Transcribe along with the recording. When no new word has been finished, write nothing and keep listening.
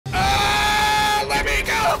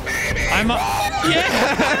baby!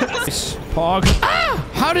 Yes! Pog. Ah!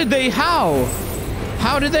 How did they how?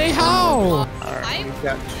 How did they how? I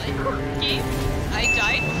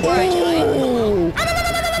died. Oh!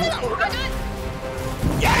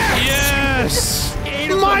 Yes!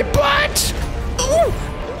 My butt! Ooh!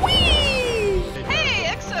 Whee! Hey,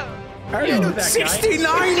 Exo! How do you know that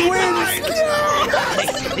 69 wins!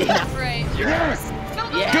 Right. Yes!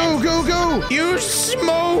 Go, go, go! You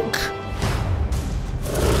smoke!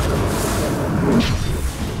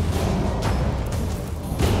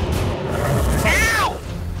 Ow!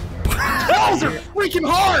 Balls are freaking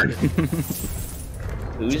hard!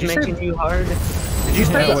 Who's making you hard? Did you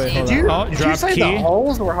say, wait, hold did you, on. Oh, did you drop say key. the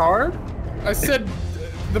holes were hard? I said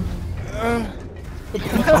the. Oh,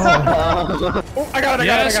 I got it, I got it, I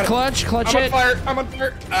Yes, got it. clutch, clutch I'm on it. fire. I'm on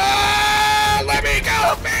fire. Ah! Let me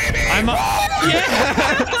go, baby. I'm up.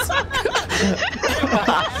 Yes!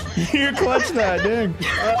 You clutched that, dang.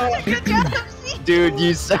 Good job, Z. Dude,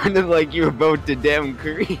 you sounded like you were about to damn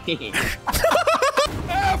cream.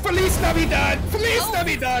 Ah, Feliz Navidad. Feliz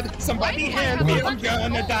Navidad. Somebody hand me. I'm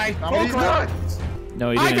gonna die. Oh, crap.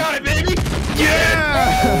 No, you I didn't. got it, baby.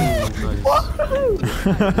 Yeah.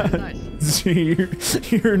 See,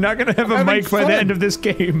 you're not gonna have a Having mic by the fun. end of this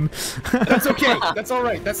game. That's okay. That's all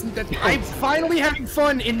right. I'm finally having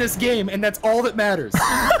fun in this game, and that's all that matters.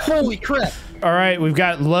 Holy crap. All right, we've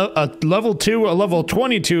got a level 2, a level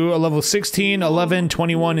 22, a level 16, 11,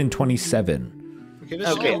 21, and 27.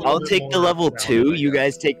 Okay, I'll take the level 2, you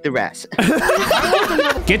guys take the rest.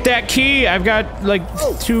 Get that key! I've got like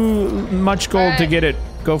too much gold to get it.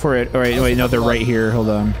 Go for it. All right, wait, no, they're right here. Hold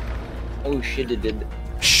on. Oh shit, it did.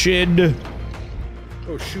 Shid.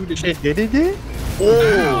 Oh, shoot it.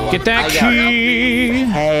 Oh, Get that key!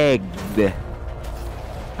 pegged.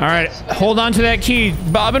 All right, hold on to that key,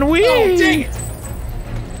 Bob and Wee. Oh, dang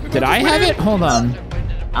it. Did I have it? Hold on.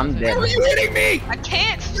 I'm dead. How are you hitting me? I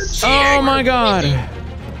can't. Oh my god.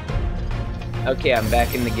 Okay, I'm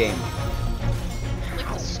back in the game.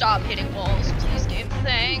 Like, stop hitting walls, please, game.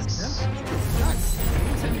 Thanks.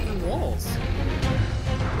 Who's hitting the walls?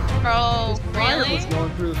 Bro, Fire really? was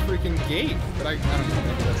going through the freaking gate, but I don't know.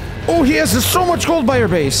 Maybe that's... Oh, he has so much gold by your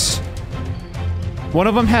base. One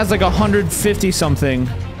of them has like 150 something.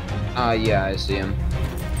 Yeah, I see him.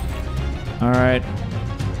 All right.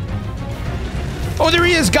 Oh, there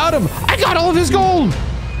he is. Got him. I got all of his gold.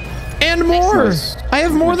 And more. Nice. I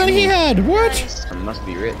have more than he had. What? Nice. I must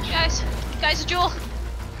be rich. Guys, a jewel.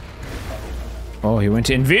 Oh, he went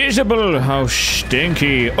invisible. How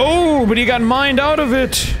stinky. Oh, but he got mined out of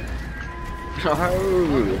it.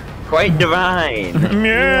 Oh, quite divine.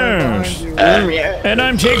 Yes. Yeah. And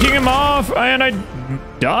I'm taking him off. And I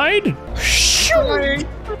died. Shoo.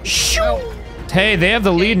 Shoo. Hey, they have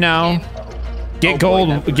the lead now. Get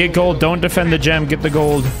gold. Get gold. Don't defend the gem. Get the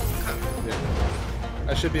gold.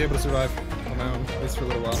 I should be able to survive on my own, at least for a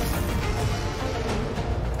little while.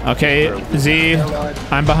 Okay, Z.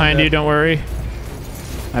 I'm behind you. Don't worry.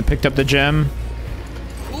 I picked up the gem.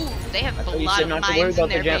 Ooh, they have a thought you lot said of not to worry mines in about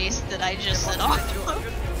the their gem. base that I just set off.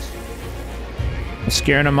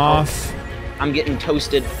 Scaring him off. I'm getting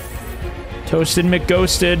toasted. Toasted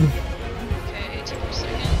McGhosted. Okay, 2 more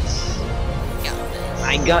seconds. Got this.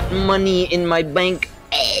 I got money in my bank.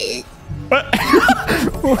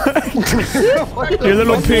 Your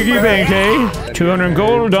little piggy bank, eh? 200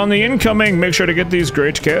 gold on the incoming. Make sure to get these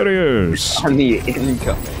great carriers. On the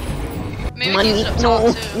income. Maybe Money, use it up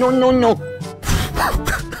no, top too. no, no, no.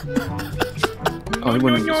 Oh, he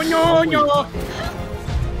wouldn't- No.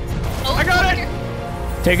 Oh, I got it!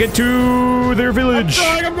 Take it to their village.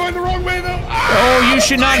 I'm going the wrong way, though! Ah! Oh, you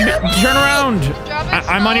should not turn around.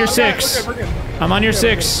 I'm on your Oh, 6. We're good. I'm on your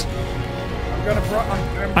 6.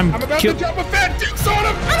 I'm about to jump a fat dukes on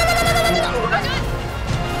him!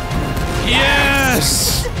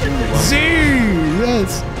 Yes. Z.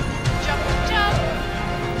 Yes. Jump.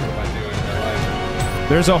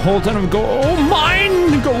 There's a whole ton of gold. Oh,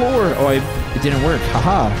 mine galore. Oh, it didn't work.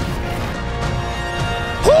 Haha.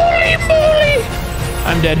 Holy moly!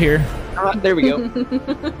 I'm dead here. There we go.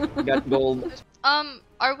 Got gold.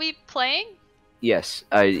 Are we playing? Yes,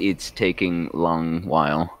 it's taking long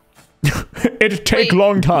while. It take Wait.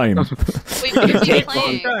 long time. Wait, what are we Take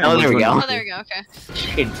playing? Oh, there we go. Oh, there we go, okay.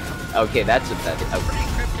 Okay, that's a better.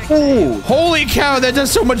 Okay. Oh, holy cow, that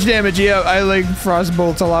does so much damage. Yeah, I like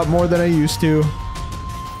frostbolts a lot more than I used to.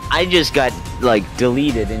 I just got like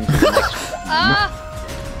deleted into the next.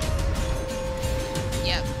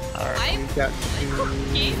 Yep.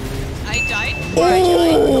 I died.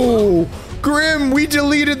 Oh, Grim, we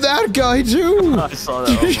deleted that guy too. I saw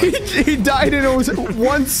that. He died in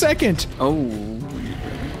 1 second. Oh.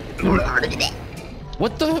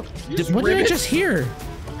 What the? What did I just hear?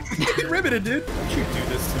 Get riveted, dude. Don't you do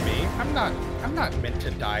this to me. I'm not meant to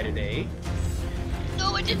die today.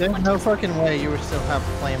 No, I didn't There's want no to. fucking way you would still have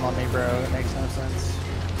a flame on me, bro. It makes no sense.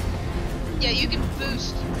 Yeah, you can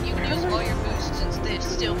boost. You can use all your boosts and they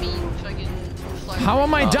still be fucking flying. How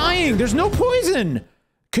am I dying? There's no poison.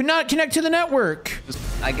 Could not connect to the network.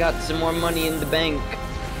 I got some more money in the bank.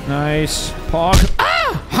 Nice. Pog.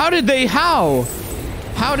 Ah! How did they? How?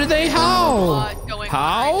 How did they? How?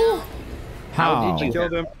 How? How? did you Kill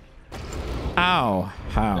them. Ow.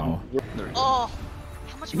 How? Oh,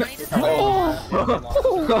 how much money did that?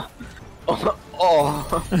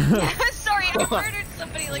 Oh. Sorry, I murdered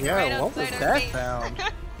somebody like right Yeah, what was outside our that base. sound?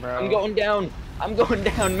 Bro. I'm going down. I'm going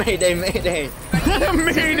down. Mayday, mayday.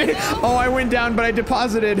 Made it. Oh, I went down, but I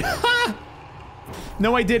deposited.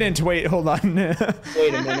 No, I didn't. Wait, hold on.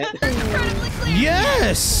 Wait a minute. Incredibly clear.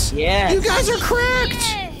 Yes. Yes. You guys are cracked.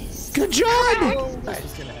 Yes. Good job. That's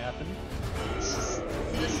just gonna happen.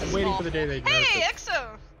 I'm waiting for the day they nerf Hey, it. Exo.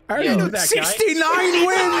 Are Yeah, I know you that guy. 69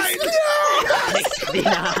 wins?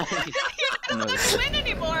 69. I don't win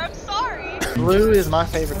anymore. I'm sorry. Blue is my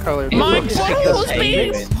favorite color. My looks like butthole is a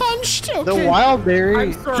being penguin. punched. The Okay. wild berry.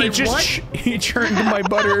 I'm sorry, He just what? he churned my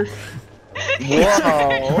butter.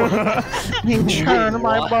 Whoa. You churn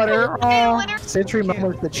my butter. Oh, literally- Century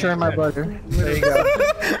moments that churn my butter. There you go.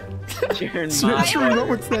 Churn So my true. butter.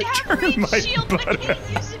 What's that? I have Churn green my shield, but I butter. can't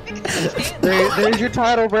use it because I can't. There's your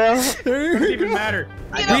title, bro. Doesn't even matter.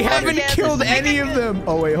 You know We what, haven't yeah, killed this is any of them.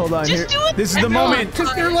 Oh wait, hold on. Just Here. do it. This is the moment.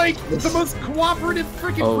 Because they're like the most cooperative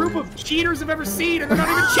freaking group of cheaters I've ever seen, and they're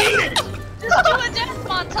not even cheating! Just do a death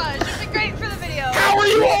montage. It'd be great for the video. How are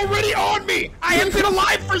you already on me? I have been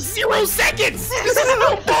alive for 0 seconds! This is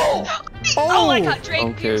no bull! Oh, I Oh. got Drake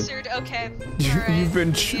Okay. pierced. Okay. You- Alright. You've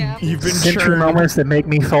been Yeah. you've been Century churned. moments that make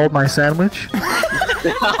me fold my sandwich.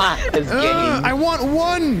 It's getting. I want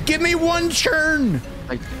one. Give me one churn.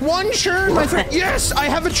 One churn, my friend. Yes, I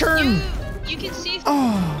have a churn. You can see.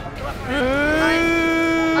 Oh.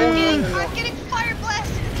 I'm getting fire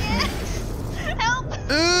blasted. Yes. Help.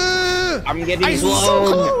 I'm getting I'm so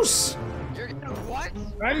blown. close.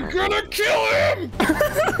 I'm gonna kill him!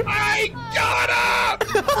 I gotta!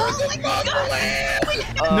 Oh my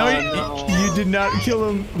God. No, you did not kill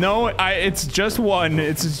him. No, it's just one.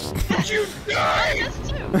 It's You die! Just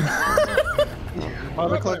two. All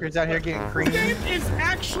the clickers out here getting creamed. It is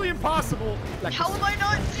actually impossible. Like, How am I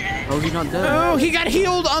not dead? Oh, he's not dead. oh, he got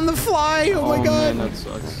healed on the fly. Oh, my god. Man, that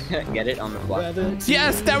sucks. Get it on the fly.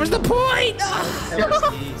 Yes, that was the point.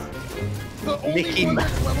 the only Mickey one Mouse.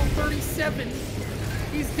 that's level 37.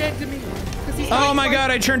 He's dead to me. 'Cause he's Oh like my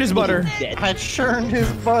god, I churned his butter. Dead. I churned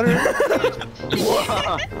his butter.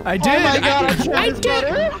 I did. Oh my god, I churned I his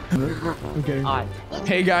did. butter. Okay. Ah,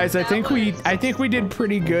 Hey guys, I think we did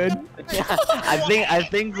pretty good. I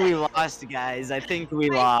think we lost, guys. I think we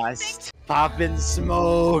lost. Poppin'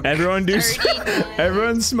 smoke. Everyone do. 39.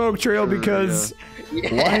 Everyone smoke trail because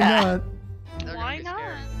why not? Why not?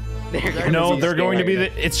 No, they're going to be the.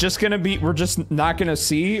 It's just gonna be. We're just not gonna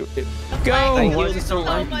see. I Go. killed so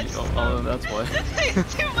So much Oh, that's why.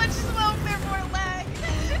 Too much smoke, therefore lag.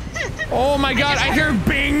 Oh my god! I hear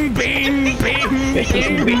bing, bing,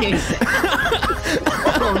 bing, bing.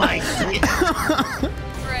 Oh my god.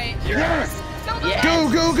 Right. Yes! Go, go, Yes. Go,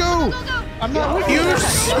 go, go! go, go. I'm not with You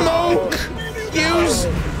smoke. Use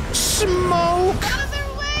smoke. Out of their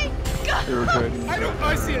way. Go. They were trying. I don't.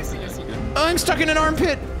 I see. I'm stuck in an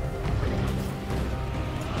armpit.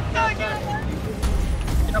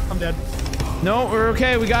 Yep, I'm dead. No, we're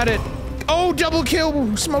okay. We got it. Oh, double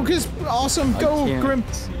kill. Smoke is awesome. Go, can't Grim.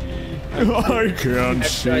 I can't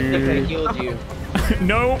I think I healed you.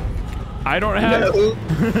 No, I don't have.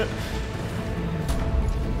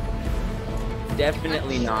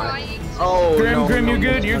 Definitely not. Trying to- Oh, Grim, no, Grim, no, you're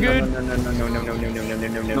no, good, no, you're no, good. No, no, no, no, no, no, no, no,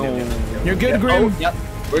 no, no, no, no. You're good, Oh, Grim. yep.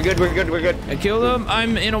 We're good. We're good. We're good. I killed him.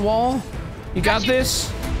 I'm in a wall. You got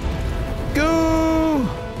this. Go.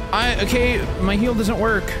 Okay. My heal doesn't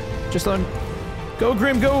work. Just let him. Go,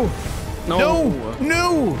 Grim. Go. No. No.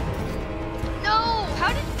 No. No.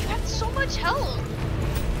 How did you have so much health?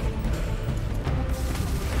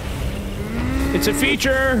 It's a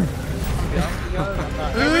feature.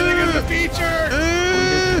 Everything is a feature!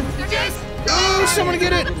 Oh, someone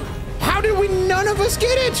get it. How did we? None of us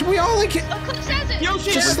get it. We all like. Eclipse has it.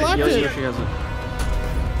 Yoshi Just has it! slapped Yoshi, it. Yoshi has it.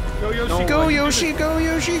 Go, Yoshi. Go, Yoshi. Go,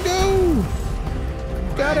 Yoshi. Go.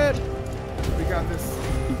 Got it. We got this.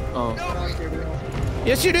 Oh.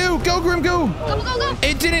 Yes, you do. Go, Grim. Go. Go, go, go.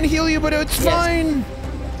 It didn't heal you, but it's fine.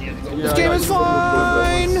 This game is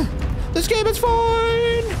fine. This game is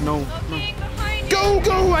fine. No. Okay, behind you. Go,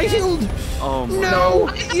 go. I healed. Oh my. No,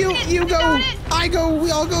 I you got go. it. I go. We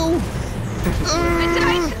all go. I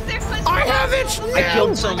died 'cause there was I have it. I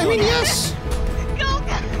killed someone. I mean, yes. Go,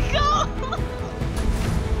 go!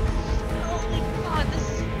 Oh my god, this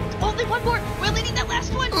is only one more. We only need that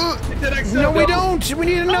last one. No, we don't. We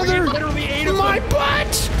need another. Literally 8 of My them.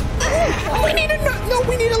 butt. We need no.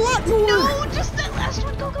 We need a lot more. No, just that last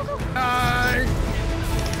one. Go, go, go. I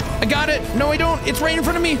got it. No, I don't. It's right in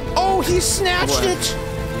front of me. Oh, he snatched it.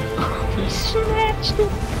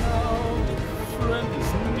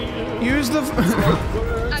 Use the.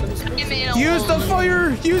 Use the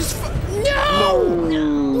fire.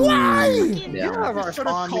 No. Why? You have our Started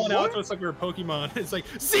spawn calling before? out to us like we were Pokemon. It's like,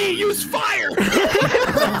 Z, use fire!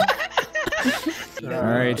 All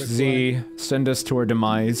right, Z, send us to our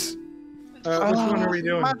demise. Which one are we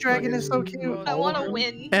doing? My dragon is so cute. I want to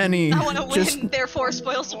win. Any. I want to win, Just. therefore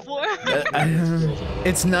spoils of war.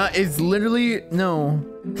 It's not. It's literally no.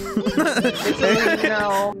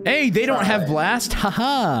 No. Hey, they don't have blast.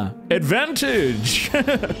 Haha. Advantage. And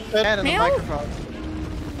in the microphone.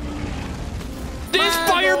 This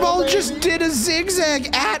fireball just did a zigzag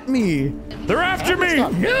at me. They're after me. No.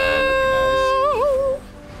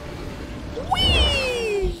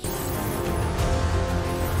 Whee!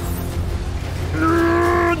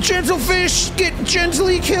 Gentle fish, get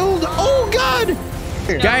gently killed. Oh God.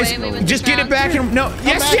 Guys, way we win just this get it round. back and no.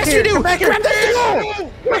 Yes, yes, here, you do. come back here. Grab that.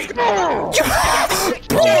 Let's go.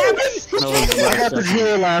 I got the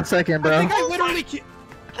jewel last second, bro. I think I literally I think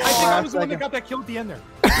I was the one that got that kill at the end there.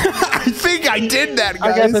 I think I did that,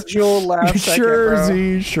 guys. I got the jewel last second, Sure, bro.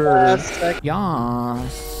 Z, sure. Last second.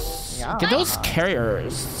 Yas. Yeah. Get those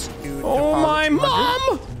carriers. Dude, Oh, my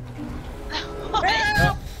deposit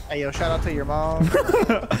mom! Hey, yo, shout out to your mom.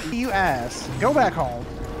 You ass. Go back home.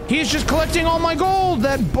 He's just collecting all my gold,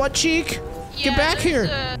 that butt cheek. Get back here.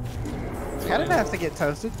 Kind of has to get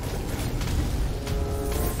toasted.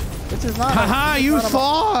 This is not. Haha, you not a-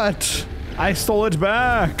 thought. I stole it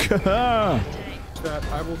back. That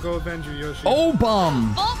I will go avenge you, Yoshi. Oh,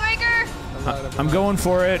 bum. Ball breaker. I'm going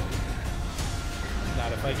for it.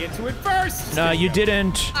 Not if I get to it first. No, you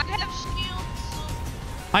didn't. I have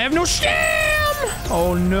shields. I have no stem.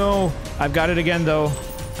 Oh, no. I've got it again, though.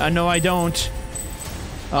 No, I don't.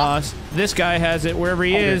 This guy has it wherever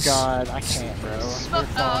he Oh, is. God, I can't, bro. Smoke. You're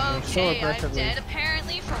following me so Okay, I'm aggressively. dead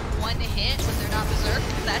apparently from one hit, but they're not berserk.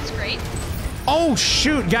 That's great. Oh,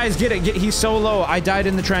 shoot. Guys, get it. He's so low. I died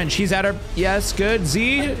in the trench. He's at our... Yes, good.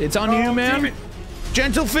 Z, it's on you, man.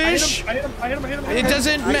 Gentle fish. I hit him. It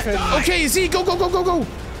doesn't okay, Z, go, go, go, go, go.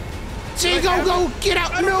 Z, go, go. Get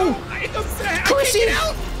out. No. Chrissy. Get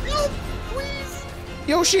out. No, please.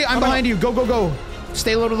 Yoshi, I'm behind you. Go, go, go.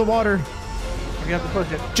 Stay low to the water. We have to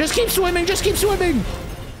push it. Just keep swimming. Just keep swimming.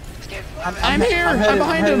 I'm here. I'm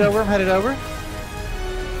behind him. I'm headed over.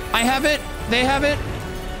 I have it. They have it.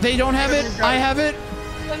 They don't have it. I have it.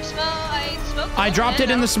 I smoked. I dropped it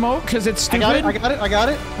in the smoke because it's I got stupid. it. I got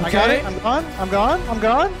it. Okay. I'm gone. I'm gone. I'm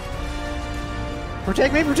gone.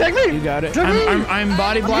 Protect me. Protect me. You got it. Protect me. I'm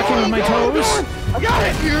body blocking with my toes. I got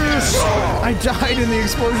it. Yes. I died in the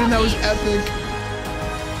explosion. That was epic.